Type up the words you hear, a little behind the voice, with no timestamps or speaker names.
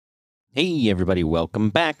Hey everybody, welcome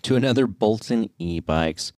back to another Bolton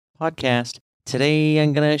e-bikes podcast. Today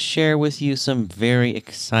I'm going to share with you some very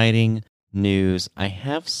exciting news. I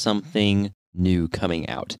have something new coming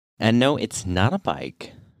out. And no, it's not a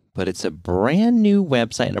bike, but it's a brand new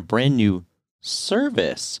website and a brand new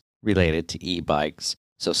service related to e-bikes.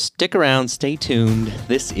 So stick around, stay tuned.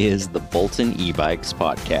 This is the Bolton e-bikes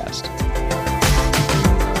podcast.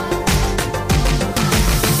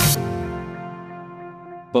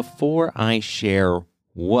 Before I share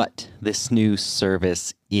what this new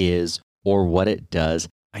service is or what it does,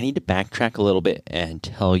 I need to backtrack a little bit and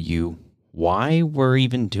tell you why we're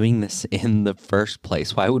even doing this in the first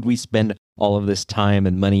place. Why would we spend all of this time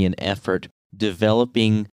and money and effort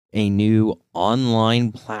developing a new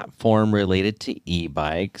online platform related to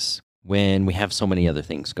e-bikes when we have so many other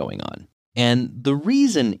things going on? And the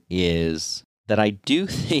reason is that I do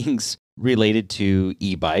things related to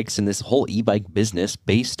e-bikes and this whole e-bike business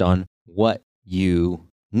based on what you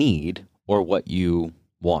need or what you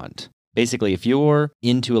want. Basically, if you're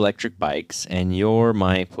into electric bikes and you're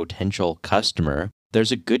my potential customer,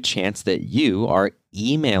 there's a good chance that you are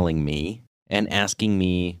emailing me and asking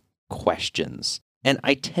me questions. And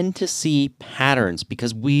I tend to see patterns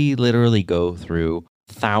because we literally go through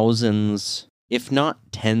thousands, if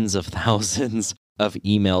not tens of thousands of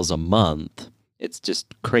emails a month. It's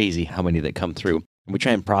just crazy how many that come through. We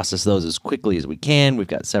try and process those as quickly as we can. We've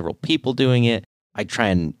got several people doing it. I try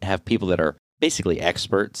and have people that are basically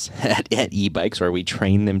experts at e-bikes, or we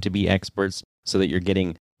train them to be experts so that you're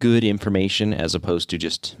getting good information as opposed to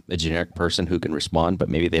just a generic person who can respond, but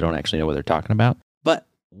maybe they don't actually know what they're talking about. But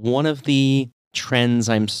one of the trends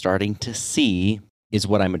I'm starting to see is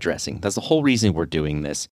what I'm addressing. That's the whole reason we're doing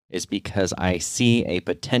this, is because I see a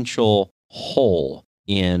potential hole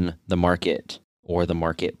in the market or the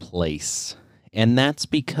marketplace. And that's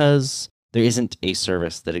because there isn't a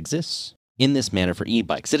service that exists in this manner for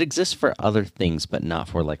e-bikes. It exists for other things, but not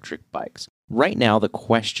for electric bikes. Right now, the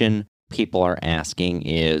question people are asking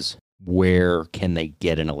is, where can they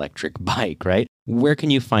get an electric bike, right? Where can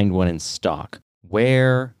you find one in stock?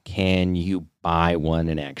 Where can you buy one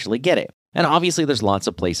and actually get it? And obviously, there's lots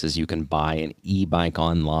of places you can buy an e-bike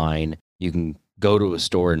online. You can go to a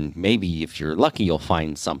store and maybe if you're lucky, you'll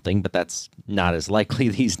find something, but that's not as likely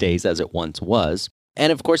these days as it once was.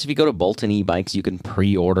 And of course, if you go to Bolton e-bikes, you can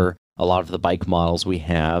pre-order a lot of the bike models we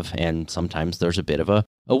have, and sometimes there's a bit of a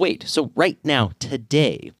wait. So right now,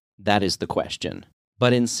 today, that is the question.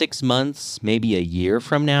 But in 6 months, maybe a year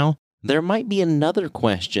from now, there might be another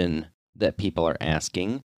question that people are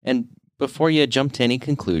asking. And before you jump to any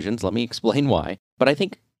conclusions, let me explain why. But I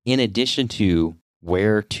think in addition to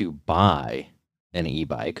where to buy an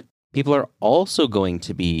e-bike, people are also going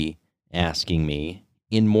to be asking me,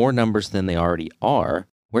 in more numbers than they already are,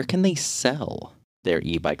 where can they sell their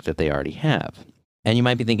e-bike that they already have? And you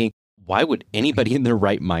might be thinking, why would anybody in their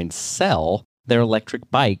right mind sell their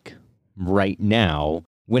electric bike right now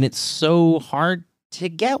when it's so hard to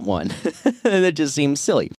get one? That just seems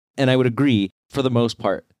silly. And I would agree, for the most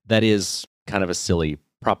part, that is kind of a silly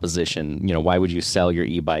proposition. You know, why would you sell your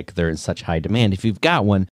e-bike? They're in such high demand. If you've got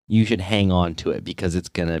one, you should hang on to it because it's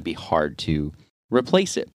going to be hard to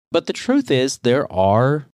replace it. But the truth is, there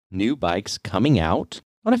are new bikes coming out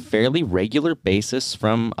on a fairly regular basis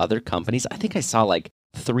from other companies. I think I saw like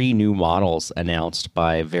 3 new models announced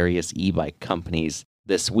by various e-bike companies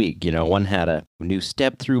this week. You know, one had a new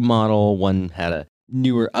step-through model, one had a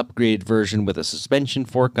newer upgraded version with a suspension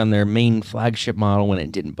fork on their main flagship model when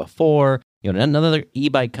it didn't before. You know, another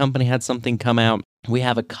e-bike company had something come out. We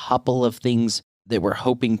have a couple of things that we're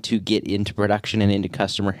hoping to get into production and into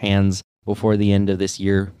customer hands before the end of this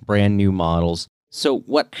year, brand new models. So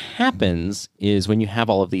what happens is when you have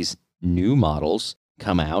all of these new models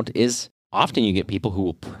come out is often you get people who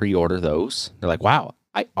will pre-order those. They're like, wow,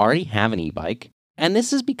 I already have an e-bike. And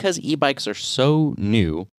this is because e-bikes are so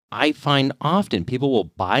new. I find often people will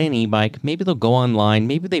buy an e-bike, maybe they'll go online,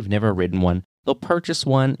 maybe they've never ridden one. They'll purchase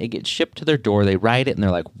one, it gets shipped to their door, they ride it, and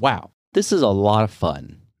they're like, wow, this is a lot of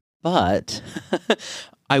fun. But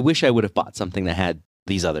I wish I would have bought something that had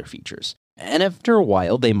these other features. And after a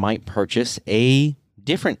while, they might purchase a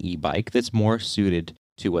different e-bike that's more suited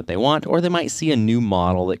to what they want, or they might see a new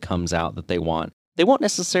model that comes out that they want. They won't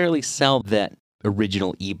necessarily sell that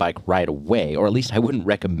original e-bike right away, or at least I wouldn't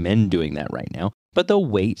recommend doing that right now, but they'll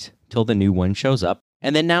wait till the new one shows up,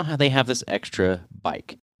 and then now they have this extra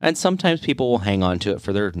bike. And sometimes people will hang on to it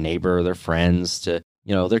for their neighbor or their friends, to,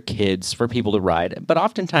 you know, their kids, for people to ride. But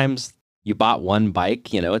oftentimes you bought one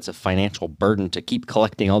bike, you know, it's a financial burden to keep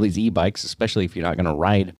collecting all these e-bikes, especially if you're not going to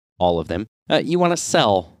ride all of them. You want to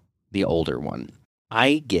sell the older one.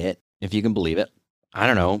 I get, if you can believe it, I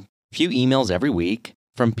don't know, few emails every week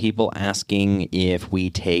from people asking if we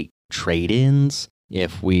take trade-ins,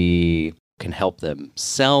 if we can help them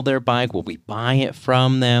sell their bike, will we buy it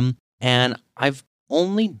from them? And I've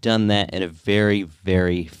only done that in a very,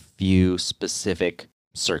 very few specific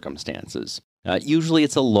circumstances. Usually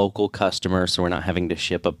it's a local customer, so we're not having to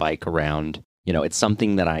ship a bike around. It's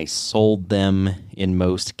something that I sold them in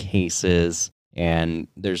most cases, and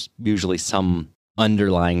there's usually some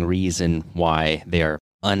underlying reason why they are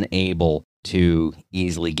unable to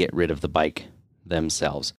easily get rid of the bike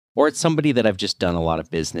themselves. Or it's somebody that I've just done a lot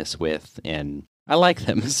of business with, and I like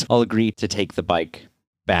them, so I'll agree to take the bike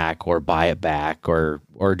back or buy it back or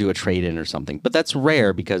do a trade-in or something. But that's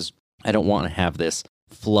rare because I don't want to have this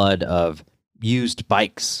flood of used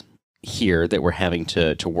bikes here that we're having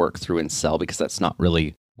to work through and sell, because that's not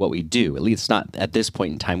really what we do. At least not at this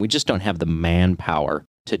point in time. We just don't have the manpower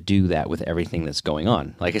to do that with everything that's going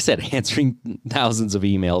on. Like I said, answering thousands of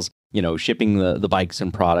emails, shipping the bikes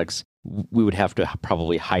and products, we would have to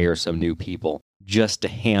probably hire some new people just to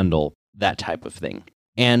handle that type of thing.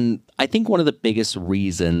 And I think one of the biggest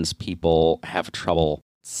reasons people have trouble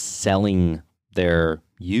selling their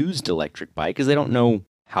used electric bike is they don't know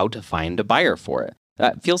how to find a buyer for it.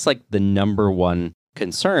 That feels like the number one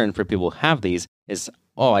concern for people who have these is,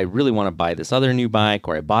 oh, I really want to buy this other new bike,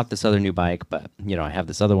 or I bought this other new bike, but I have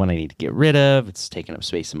this other one I need to get rid of. It's taking up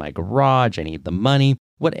space in my garage. I need the money.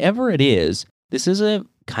 Whatever it is, this is a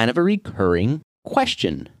kind of a recurring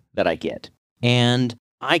question that I get. And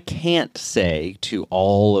I can't say to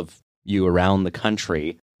all of you around the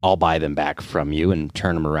country, I'll buy them back from you and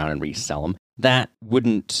turn them around and resell them. That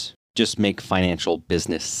wouldn't just make financial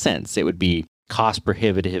business sense. It would be cost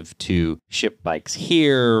prohibitive to ship bikes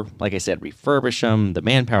here, like I said, refurbish them, the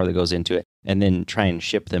manpower that goes into it, and then try and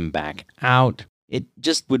ship them back out. It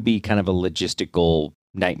just would be kind of a logistical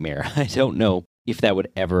nightmare. I don't know if that would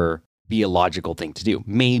ever be a logical thing to do.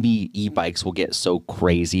 Maybe e-bikes will get so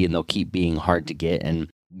crazy and they'll keep being hard to get, and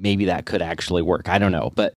maybe that could actually work. I don't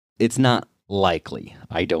know, but it's not likely,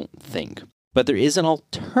 I don't think. But there is an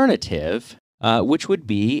alternative, which would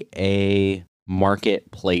be a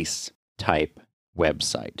marketplace type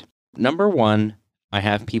website. Number one, I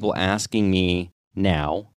have people asking me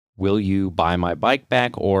now, will you buy my bike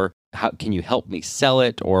back, or how can you help me sell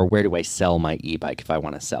it, or where do I sell my e-bike if I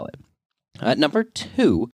want to sell it? Number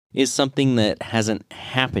two is something that hasn't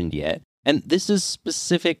happened yet, and this is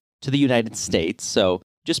specific to the United States, so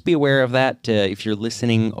just be aware of that if you're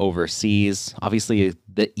listening overseas. Obviously,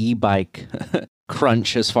 the e-bike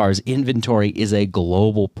crunch as far as inventory is a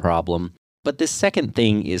global problem. But this second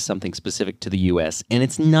thing is something specific to the US, and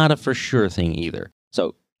it's not a for sure thing either.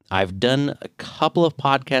 So I've done a couple of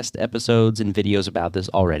podcast episodes and videos about this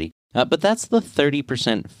already, but that's the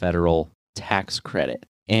 30% federal tax credit.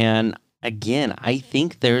 And again, I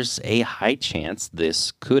think there's a high chance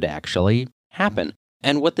this could actually happen.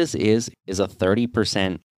 And what this is a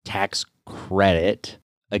 30% tax credit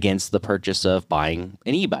against the purchase of buying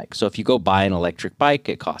an e-bike. So if you go buy an electric bike,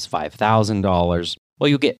 it costs $5,000. Well,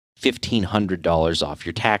 you'll get $1,500 off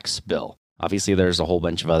your tax bill. Obviously, there's a whole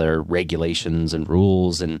bunch of other regulations and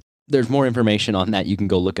rules, and there's more information on that. You can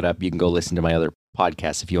go look it up. You can go listen to my other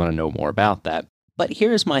podcasts if you want to know more about that. But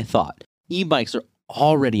here's my thought. E-bikes are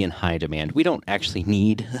already in high demand. We don't actually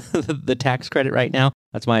need the tax credit right now.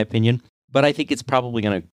 That's my opinion. But I think it's probably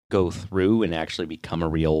going to go through and actually become a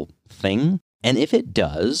real thing. And if it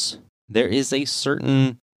does, there is a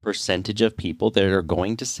certain percentage of people that are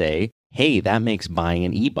going to say, hey, that makes buying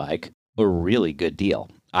an e-bike a really good deal.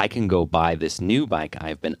 I can go buy this new bike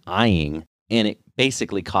I've been eyeing, and it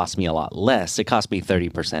basically cost me a lot less. It cost me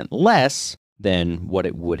 30% less than what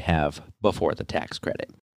it would have before the tax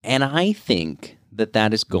credit. And I think that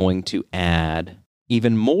that is going to add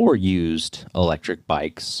even more used electric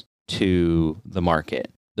bikes to the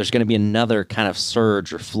market. There's going to be another kind of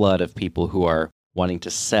surge or flood of people who are wanting to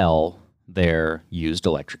sell their used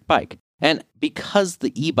electric bike. And because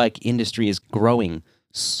the e-bike industry is growing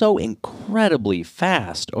so incredibly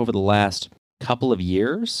fast over the last couple of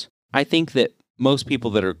years, I think that most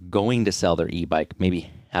people that are going to sell their e-bike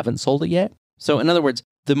maybe haven't sold it yet. So in other words,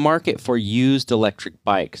 the market for used electric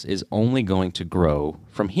bikes is only going to grow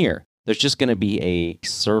from here. There's just going to be a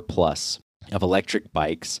surplus of electric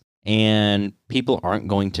bikes, and people aren't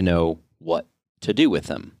going to know what to do with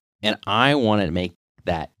them. And I want to make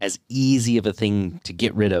that as easy of a thing to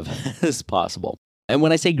get rid of as possible. And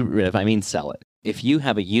when I say get rid of, I mean sell it. If you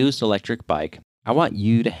have a used electric bike, I want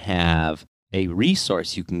you to have a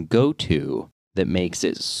resource you can go to that makes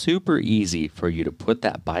it super easy for you to put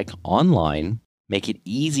that bike online, make it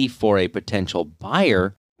easy for a potential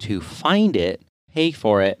buyer to find it, pay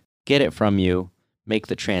for it, get it from you, make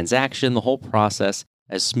the transaction, the whole process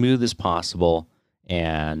as smooth as possible,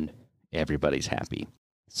 and everybody's happy.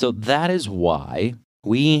 So that is why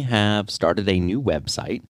we have started a new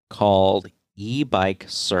website called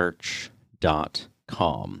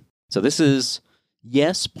ebikesearch.com. So this is,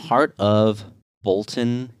 yes, part of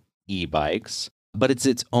Bolton e-bikes, but it's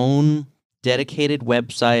its own dedicated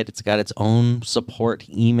website. It's got its own support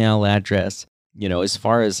email address. As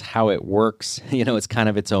far as how it works, it's kind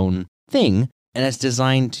of its own thing, and it's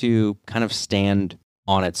designed to kind of stand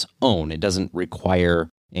on its own. It doesn't require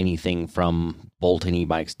anything from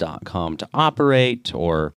boltonebikes.com to operate,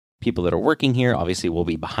 or people that are working here. Obviously, we'll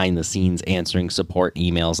be behind the scenes answering support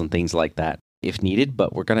emails and things like that if needed,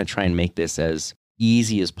 but we're going to try and make this as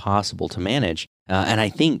easy as possible to manage, and I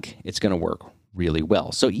think it's going to work really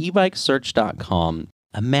well. So ebikesearch.com,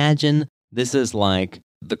 imagine this is like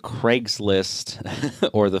the Craigslist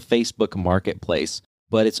or the Facebook marketplace,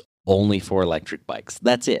 but it's only for electric bikes.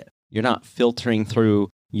 That's it. You're not filtering through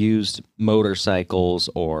used motorcycles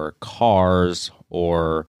or cars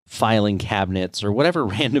or filing cabinets or whatever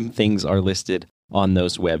random things are listed on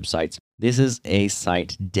those websites. This is a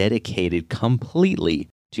site dedicated completely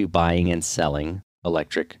to buying and selling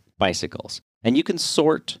electric bicycles. And you can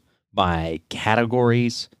sort by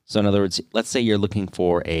categories. So in other words, let's say you're looking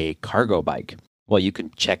for a cargo bike. Well, you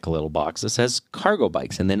can check a little box that says cargo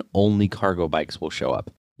bikes, and then only cargo bikes will show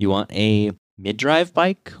up. You want a mid-drive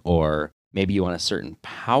bike, or maybe you want a certain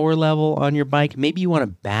power level on your bike. Maybe you want a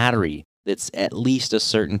battery that's at least a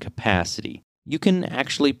certain capacity. You can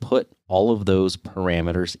actually put all of those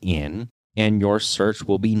parameters in, and your search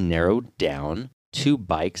will be narrowed down to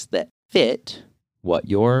bikes that fit what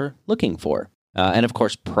you're looking for. And of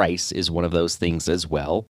course, price is one of those things as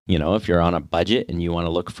well. If you're on a budget and you want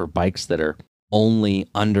to look for bikes that are only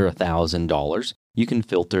under $1,000, you can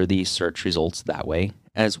filter the search results that way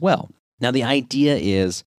as well. Now, the idea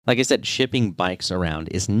is, like I said, shipping bikes around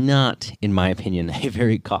is not, in my opinion, a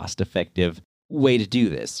very cost-effective way to do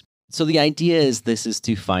this. So the idea is this is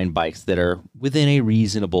to find bikes that are within a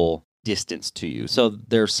reasonable distance to you. So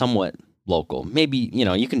they're somewhat local. Maybe,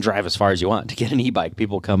 you can drive as far as you want to get an e-bike.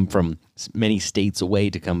 People come from many states away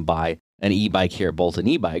to come buy an e-bike here at Bolton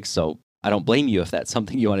e-bikes. So I don't blame you if that's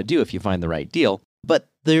something you want to do if you find the right deal. But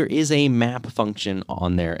there is a map function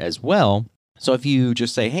on there as well. So if you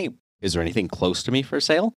just say, hey, is there anything close to me for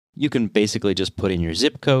sale? You can basically just put in your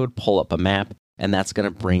zip code, pull up a map, and that's going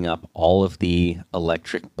to bring up all of the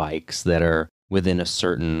electric bikes that are within a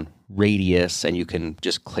certain radius, and you can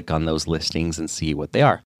just click on those listings and see what they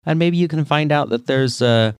are. And maybe you can find out that there's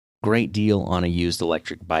a great deal on a used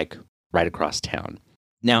electric bike right across town.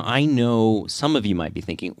 Now, I know some of you might be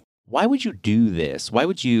thinking, why would you do this? Why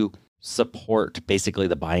would you support basically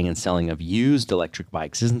the buying and selling of used electric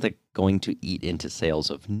bikes? Isn't that going to eat into sales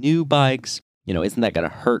of new bikes? Isn't that going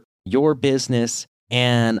to hurt your business?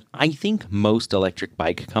 And I think most electric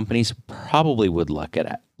bike companies probably would look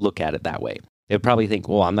at it that way. They'd probably think,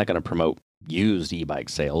 well, I'm not going to promote used e-bike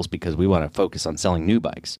sales because we want to focus on selling new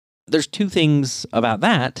bikes. There's two things about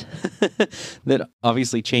that that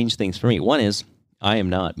obviously change things for me. One is, I am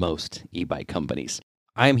not most e-bike companies.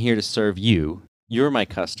 I am here to serve you. You're my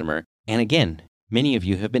customer. And again, many of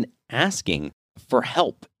you have been asking for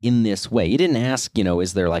help in this way. You didn't ask,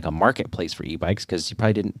 is there like a marketplace for e-bikes? Because you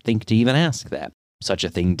probably didn't think to even ask that. Such a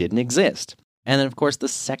thing didn't exist. And then, of course, the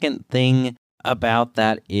second thing about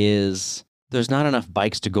that is there's not enough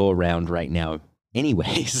bikes to go around right now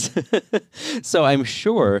anyways. So I'm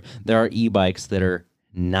sure there are e-bikes that are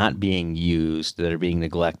not being used, that are being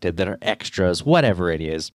neglected, that are extras, whatever it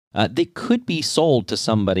is. They could be sold to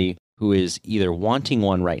somebody who is either wanting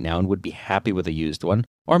one right now and would be happy with a used one,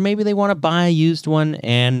 or maybe they want to buy a used one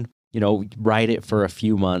and, ride it for a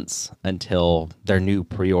few months until their new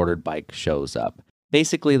pre-ordered bike shows up.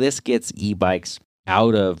 Basically, this gets e-bikes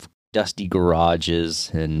out of dusty garages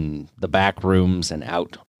and the back rooms and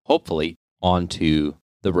out, hopefully, onto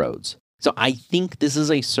the roads. So I think this is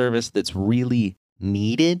a service that's really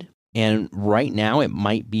needed. And right now, it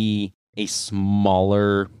might be a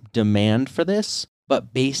smaller demand for this.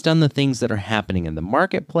 But based on the things that are happening in the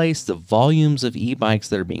marketplace, the volumes of e-bikes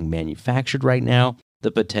that are being manufactured right now,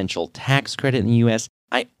 the potential tax credit in the U.S.,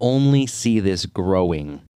 I only see this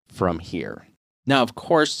growing from here. Now, of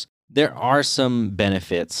course, there are some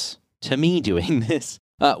benefits to me doing this.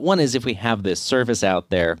 One is if we have this service out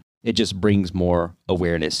there, it just brings more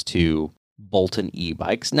awareness to Bolton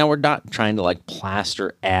e-bikes. Now, we're not trying to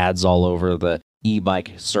plaster ads all over the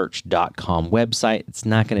ebikesearch.com website. It's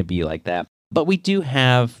not going to be like that. But we do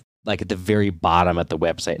have, at the very bottom at the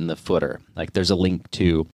website in the footer, there's a link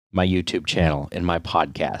to my YouTube channel and my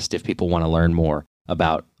podcast if people want to learn more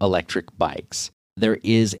about electric bikes. there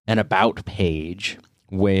is an about page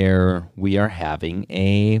where we are having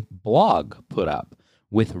a blog put up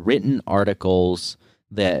with written articles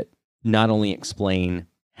that not only explain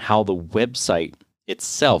how the website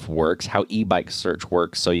itself works, how Ebike Search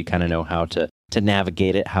works, so you kind of know how to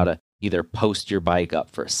navigate it, how to either post your bike up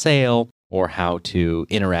for sale or how to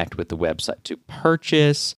interact with the website to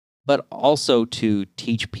purchase, but also to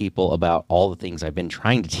teach people about all the things I've been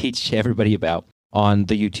trying to teach everybody about on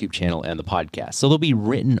the YouTube channel and the podcast. So there'll be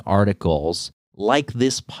written articles like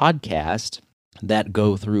this podcast that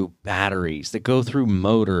go through batteries, that go through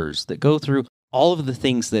motors, that go through all of the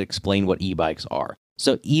things that explain what e-bikes are.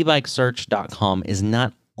 So ebikesearch.com is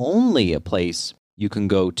not only a place you can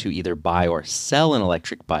go to either buy or sell an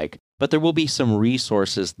electric bike, but there will be some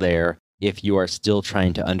resources there if you are still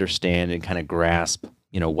trying to understand and kind of grasp,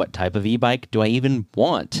 what type of e-bike do I even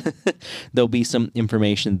want? There'll be some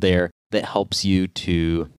information there that helps you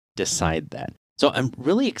to decide that. So I'm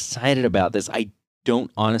really excited about this. I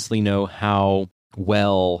don't honestly know how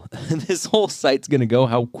well this whole site's going to go,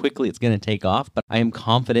 how quickly it's going to take off, but I am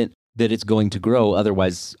confident that it's going to grow.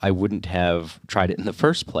 Otherwise, I wouldn't have tried it in the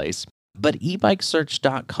first place. But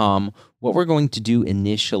ebikesearch.com, what we're going to do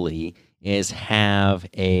initially is have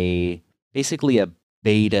basically a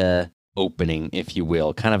beta opening, if you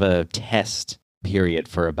will, kind of a test period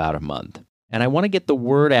for about a month. And I want to get the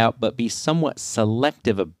word out, but be somewhat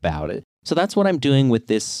selective about it. So that's what I'm doing with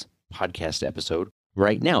this podcast episode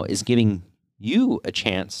right now, is giving you a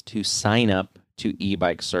chance to sign up to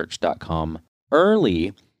ebikesearch.com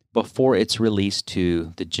early before it's released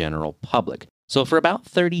to the general public. So for about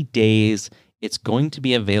 30 days, it's going to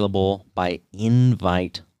be available by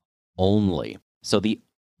invite only. So the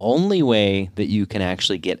only way that you can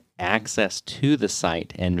actually get access to the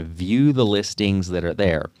site and view the listings that are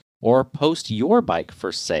there or post your bike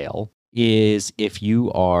for sale is if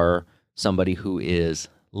you are somebody who is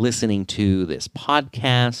listening to this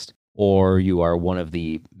podcast, or you are one of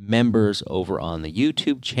the members over on the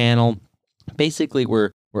YouTube channel. Basically,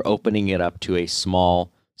 we're opening it up to a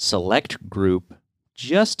small select group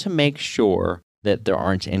just to make sure that there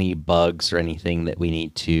aren't any bugs or anything that we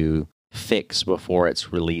need to fix before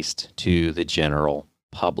it's released to the general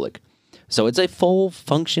public. So it's a full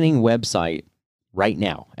functioning website right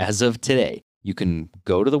now, as of today. You can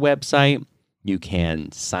go to the website, you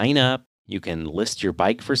can sign up, you can list your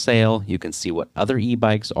bike for sale, you can see what other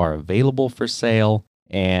e-bikes are available for sale,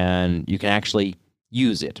 and you can actually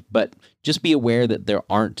use it. But just be aware that there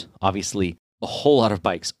aren't obviously a whole lot of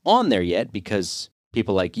bikes on there yet, because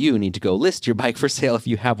people like you need to go list your bike for sale if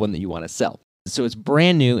you have one that you want to sell. So it's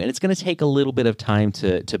brand new, and it's going to take a little bit of time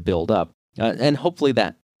to build up. And hopefully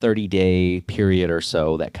that 30-day period or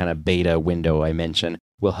so, that kind of beta window I mentioned,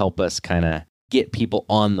 will help us kind of get people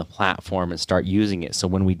on the platform and start using it. So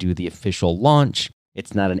when we do the official launch,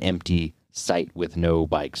 it's not an empty site with no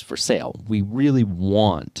bikes for sale. We really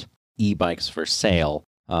want e-bikes for sale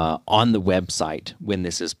on the website when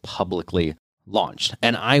this is publicly launched.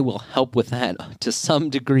 And I will help with that to some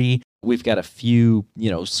degree. We've got a few,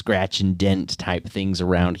 scratch and dent type things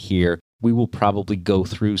around here. We will probably go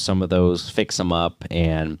through some of those, fix them up,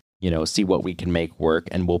 and, see what we can make work,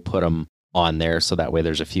 and we'll put them on there so that way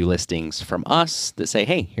there's a few listings from us that say,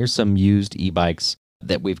 hey, here's some used e-bikes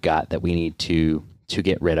that we've got that we need to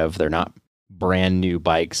get rid of. They're not brand new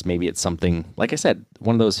bikes. Maybe it's something, like I said,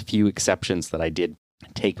 one of those few exceptions that I did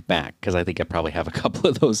take back, because I think I probably have a couple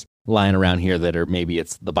of those lying around here that are, maybe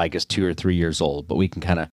it's the bike is 2 or 3 years old, but we can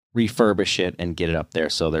kind of refurbish it and get it up there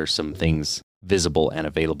so there's some things visible and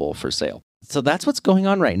available for sale. So that's what's going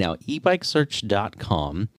on right now,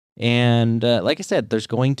 ebikesearch.com. And like I said, there's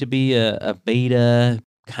going to be a beta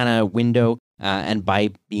kind of window. And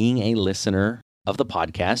by being a listener of the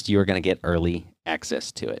podcast, you're going to get early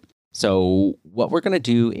access to it. So what we're going to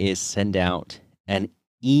do is send out an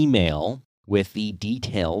email with the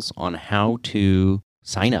details on how to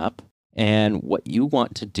sign up. And what you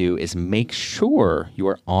want to do is make sure you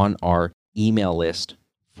are on our email list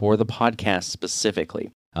for the podcast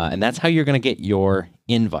specifically. And that's how you're going to get your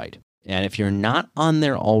invite. And if you're not on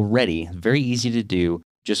there already, very easy to do.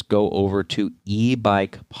 Just go over to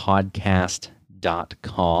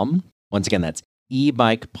ebikepodcast.com. Once again, that's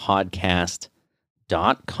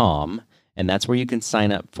ebikepodcast.com. And that's where you can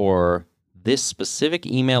sign up for this specific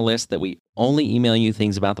email list that we only email you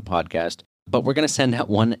things about the podcast. But we're going to send out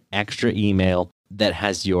one extra email that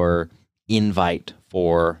has your invite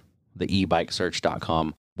for the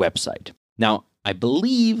ebikesearch.com website. Now, I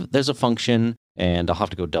believe there's a function, and I'll have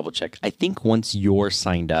to go double check. I think once you're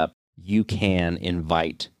signed up, you can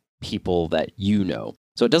invite people that you know.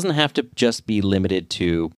 So it doesn't have to just be limited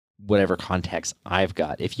to whatever contacts I've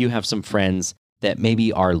got. If you have some friends that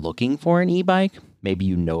maybe are looking for an e-bike, maybe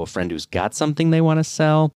you know a friend who's got something they want to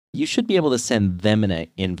sell, you should be able to send them an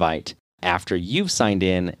invite after you've signed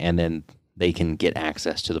in, and then they can get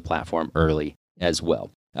access to the platform early as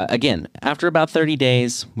well. Again, after about 30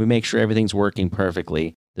 days, we make sure everything's working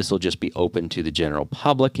perfectly. This will just be open to the general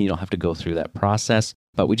public, and you don't have to go through that process.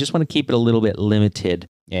 But we just want to keep it a little bit limited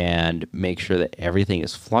and make sure that everything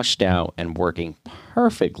is flushed out and working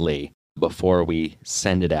perfectly before we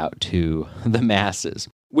send it out to the masses.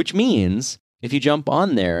 Which means if you jump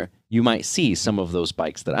on there, you might see some of those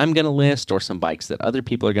bikes that I'm going to list or some bikes that other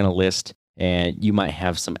people are going to list, and you might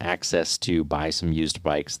have some access to buy some used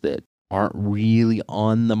bikes that aren't really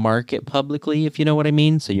on the market publicly, if you know what I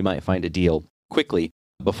mean. So you might find a deal quickly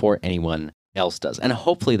before anyone else does. And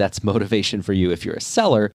hopefully that's motivation for you if you're a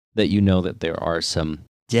seller, that you know that there are some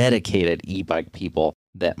dedicated e-bike people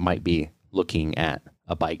that might be looking at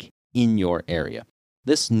a bike in your area.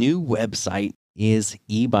 This new website is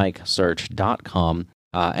ebikesearch.com.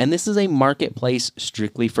 And this is a marketplace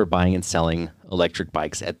strictly for buying and selling electric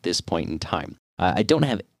bikes at this point in time. I don't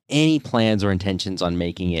have any plans or intentions on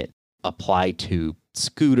making it apply to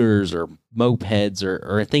scooters or mopeds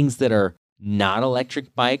or things that are not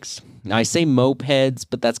electric bikes. Now, I say mopeds,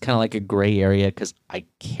 but that's kind of like a gray area because I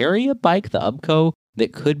carry a bike, the Ubco,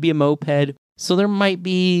 that could be a moped. So there might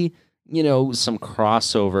be, some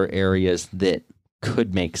crossover areas that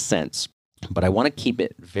could make sense. But I want to keep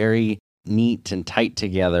it very neat and tight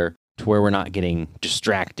together to where we're not getting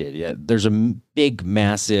distracted. Yeah, there's a big,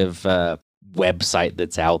 massive website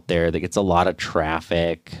that's out there that gets a lot of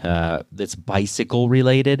traffic that's bicycle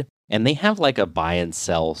related. And they have like a buy and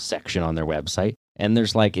sell section on their website. And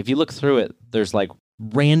there's like, if you look through it, there's like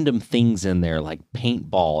random things in there, like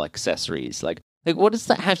paintball accessories. Like what does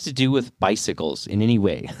that have to do with bicycles in any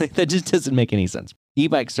way? That just doesn't make any sense.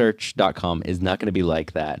 ebikesearch.com is not going to be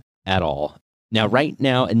like that at all. Now, right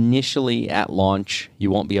now, initially at launch, you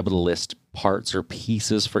won't be able to list parts or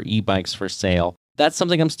pieces for e-bikes for sale. That's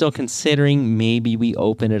something I'm still considering. Maybe we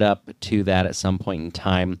open it up to that at some point in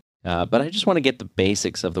time. But I just want to get the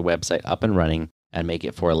basics of the website up and running and make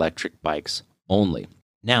it for electric bikes only.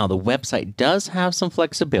 Now, the website does have some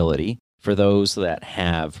flexibility for those that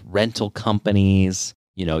have rental companies.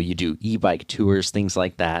 You do e-bike tours, things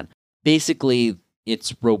like that. Basically,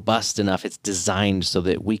 it's robust enough. It's designed so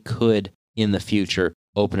that we could, in the future,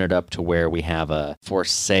 open it up to where we have a for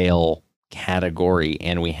sale category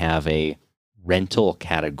and we have a rental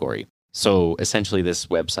category. So essentially, this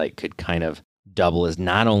website could kind of double as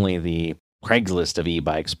not only the Craigslist of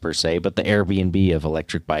e-bikes per se, but the Airbnb of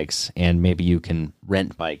electric bikes, and maybe you can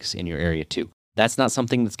rent bikes in your area too. That's not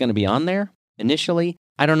something that's going to be on there initially.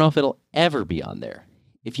 I don't know if it'll ever be on there.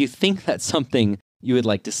 If you think that's something you would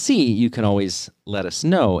like to see, you can always let us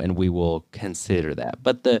know and we will consider that.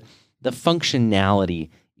 But the functionality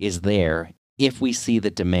is there if we see the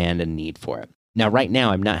demand and need for it. Now, right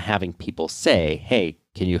now, I'm not having people say, hey,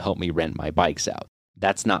 can you help me rent my bikes out?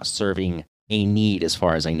 That's not serving a need as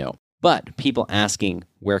far as I know. But people asking,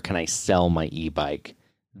 where can I sell my e-bike?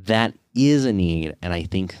 That is a need, and I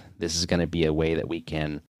think this is going to be a way that we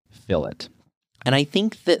can fill it. And I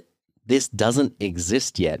think that this doesn't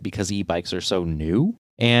exist yet because e-bikes are so new,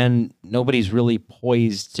 and nobody's really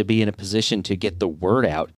poised to be in a position to get the word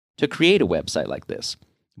out to create a website like this.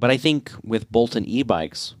 But I think with Bolton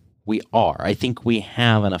e-bikes, we are. I think we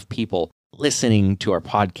have enough people listening to our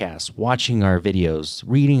podcasts, watching our videos,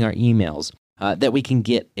 reading our emails, that we can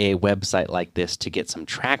get a website like this to get some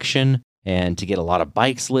traction and to get a lot of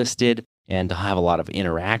bikes listed and to have a lot of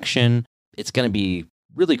interaction. It's going to be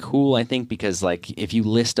really cool, I think, because like if you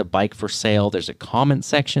list a bike for sale, there's a comment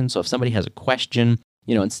section. So if somebody has a question,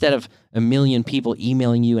 instead of a million people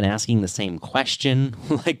emailing you and asking the same question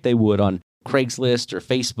like they would on Craigslist or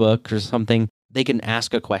Facebook or something, they can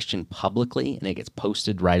ask a question publicly and it gets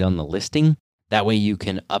posted right on the listing. That way you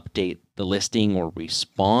can update the listing or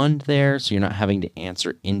respond there, so you're not having to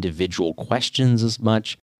answer individual questions as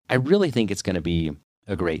much. I really think it's going to be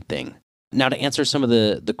a great thing. Now, to answer some of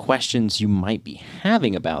the questions you might be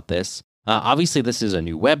having about this, obviously this is a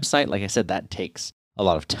new website. Like I said, that takes a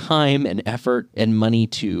lot of time and effort and money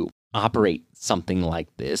to operate something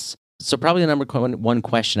like this. So probably the number one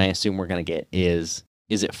question I assume we're going to get is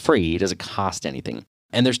it free? Does it cost anything?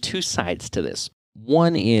 And there's two sides to this.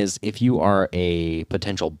 One is if you are a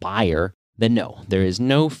potential buyer, then no, there is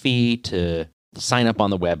no fee to sign up on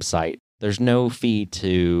the website. There's no fee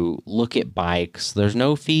to look at bikes. There's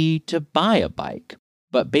no fee to buy a bike.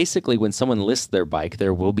 But basically, when someone lists their bike,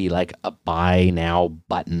 there will be like a buy now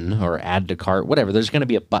button or add to cart, whatever. There's going to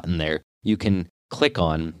be a button there you can click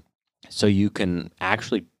on so you can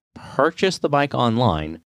actually purchase the bike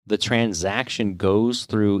online the transaction goes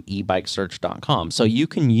through ebikesearch.com. So you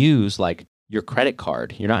can use like your credit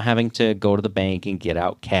card. You're not having to go to the bank and get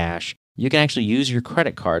out cash. You can actually use your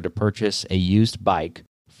credit card to purchase a used bike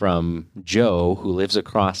from Joe, who lives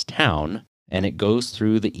across town, and it goes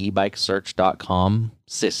through the ebikesearch.com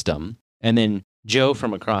system. And then Joe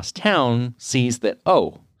from across town sees that,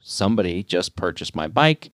 oh, somebody just purchased my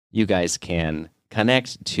bike. You guys can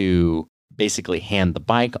connect to basically hand the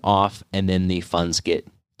bike off, and then the funds get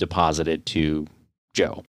deposited to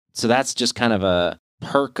Joe. So that's just kind of a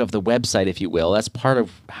perk of the website, if you will. That's part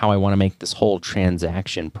of how I want to make this whole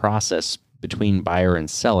transaction process between buyer and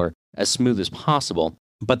seller as smooth as possible.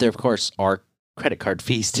 But there, of course, are credit card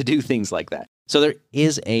fees to do things like that. So there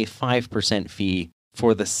is a 5% fee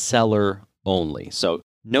for the seller only. So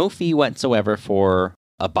no fee whatsoever for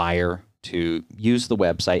a buyer to use the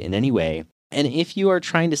website in any way. And if you are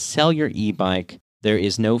trying to sell your e-bike, there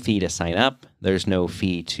is no fee to sign up. There's no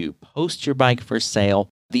fee to post your bike for sale.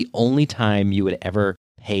 The only time you would ever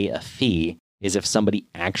pay a fee is if somebody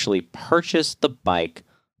actually purchased the bike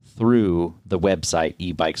through the website,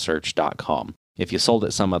 ebikesearch.com. If you sold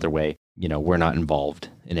it some other way, we're not involved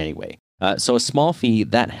in any way. So a small fee,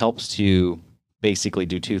 that helps to basically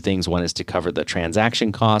do two things. One is to cover the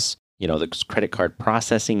transaction costs, the credit card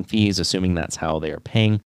processing fees, assuming that's how they are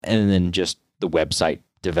paying. And then just the website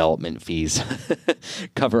development fees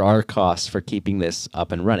cover our costs for keeping this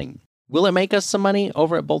up and running. Will it make us some money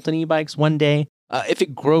over at Bolton eBikes one day? If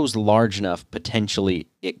it grows large enough, potentially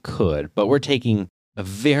it could, but we're taking a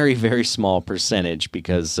very, very small percentage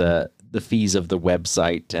because the fees of the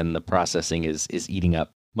website and the processing is eating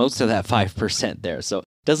up most of that 5% there. So it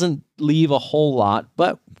doesn't leave a whole lot,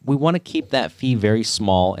 but we want to keep that fee very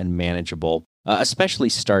small and manageable, especially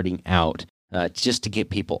starting out, just to get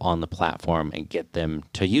people on the platform and get them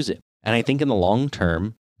to use it. And I think in the long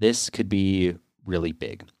term, this could be really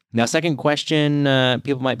big. Now, second question,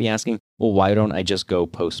 people might be asking, well, why don't I just go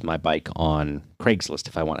post my bike on Craigslist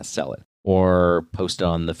if I want to sell it? Or post it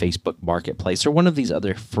on the Facebook Marketplace or one of these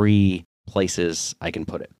other free places I can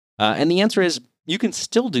put it? And the answer is you can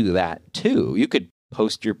still do that too. You could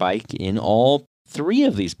post your bike in all three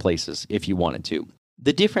of these places if you wanted to.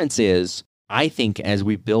 The difference is, I think as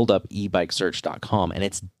we build up ebikesearch.com and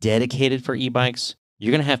it's dedicated for e-bikes,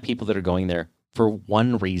 you're going to have people that are going there for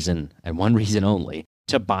one reason and one reason only,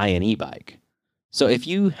 to buy an e-bike. So if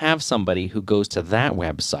you have somebody who goes to that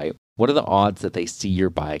website, what are the odds that they see your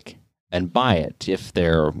bike and buy it if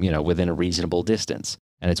they're, within a reasonable distance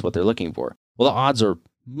and it's what they're looking for? Well, the odds are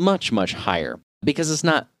much, much higher because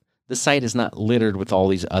the site is not littered with all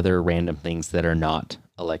these other random things that are not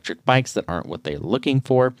electric bikes, that aren't what they're looking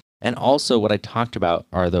for. And also what I talked about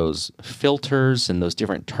are those filters and those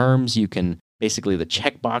different terms. You can basically the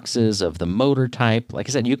check boxes of the motor type. Like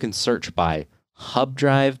I said, you can search by hub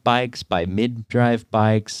drive bikes, by mid drive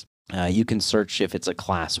bikes. You can search if it's a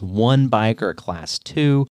class 1 bike or a class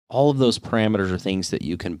 2. All of those parameters are things that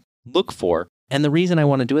you can look for. And the reason I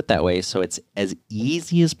want to do it that way is so it's as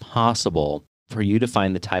easy as possible for you to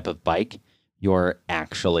find the type of bike you're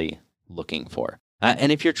actually looking for.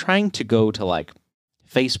 And if you're trying to go to like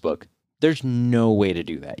Facebook, there's no way to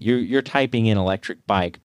do that. You're typing in electric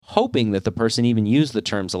bike, hoping that the person even used the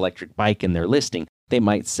terms electric bike in their listing. They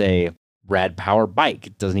might say Rad Power Bike.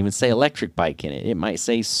 It doesn't even say electric bike in it. It might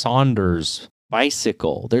say Saunders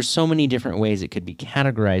Bicycle. There's so many different ways it could be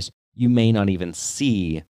categorized. You may not even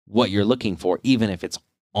see what you're looking for, even if it's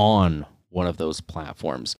on one of those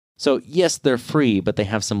platforms. So yes, they're free, but they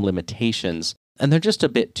have some limitations, and they're just a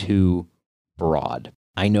bit too broad.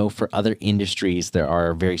 I know for other industries, there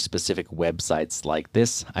are very specific websites like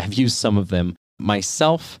this. I've used some of them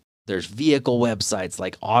myself. There's vehicle websites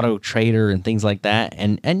like Auto Trader and things like that.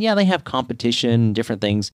 And yeah, they have competition, different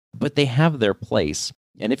things, but they have their place.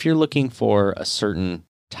 And if you're looking for a certain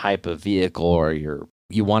type of vehicle or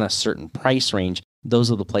you want a certain price range,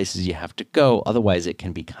 those are the places you have to go. Otherwise, it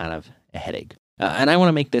can be kind of a headache. And I want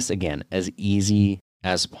to make this, again, as easy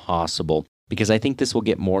as possible because I think this will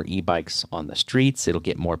get more e-bikes on the streets. It'll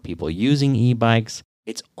get more people using e-bikes.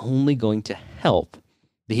 It's only going to help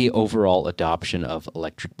the overall adoption of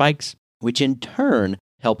electric bikes, which in turn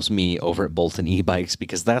helps me over at Bolton eBikes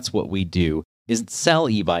because that's what we do, is sell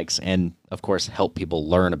e-bikes and, of course, help people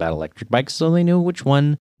learn about electric bikes so they know which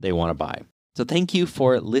one they want to buy. So thank you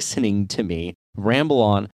for listening to me ramble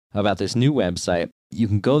on about this new website. You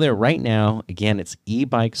can go there right now. Again, it's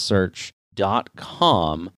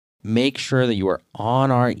ebikesearch.com. Make sure that you are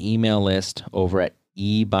on our email list over at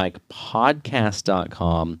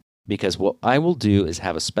ebikepodcast.com because what I will do is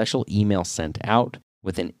have a special email sent out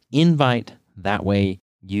with an invite. That way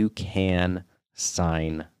you can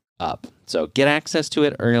sign up. So get access to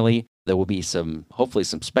it early. There will be hopefully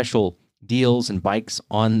some special deals and bikes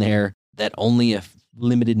on there that only a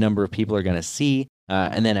limited number of people are going to see.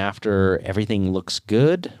 And then after everything looks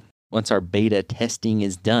good, once our beta testing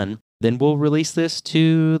is done, then we'll release this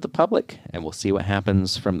to the public and we'll see what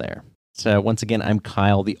happens from there. So once again, I'm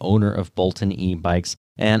Kyle, the owner of Bolton e-bikes,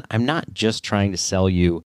 and I'm not just trying to sell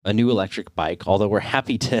you a new electric bike, although we're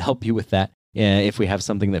happy to help you with that if we have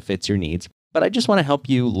something that fits your needs. But I just want to help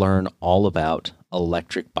you learn all about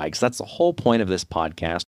electric bikes. That's the whole point of this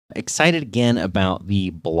podcast. Excited again about the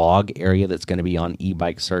blog area that's going to be on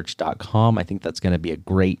ebikesearch.com. I think that's going to be a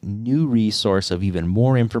great new resource of even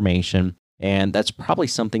more information. And that's probably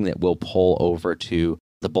something that we'll pull over to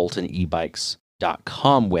the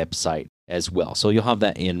boltonebikes.com website as well. So you'll have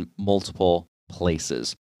that in multiple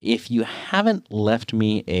places. If you haven't left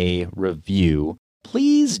me a review,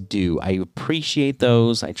 please do. I appreciate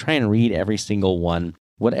those. I try and read every single one.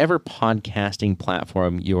 Whatever podcasting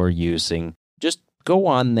platform you're using, just go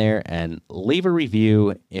on there and leave a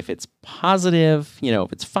review. If it's positive,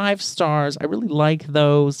 if it's 5 stars, I really like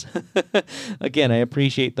those. Again, I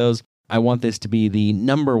appreciate those. I want this to be the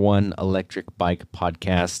 #1 electric bike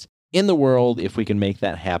podcast in the world if we can make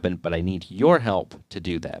that happen, but I need your help to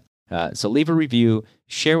do that. So leave a review,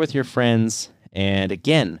 share with your friends, and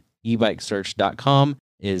again, ebikesearch.com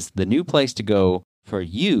is the new place to go for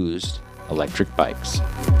used electric bikes.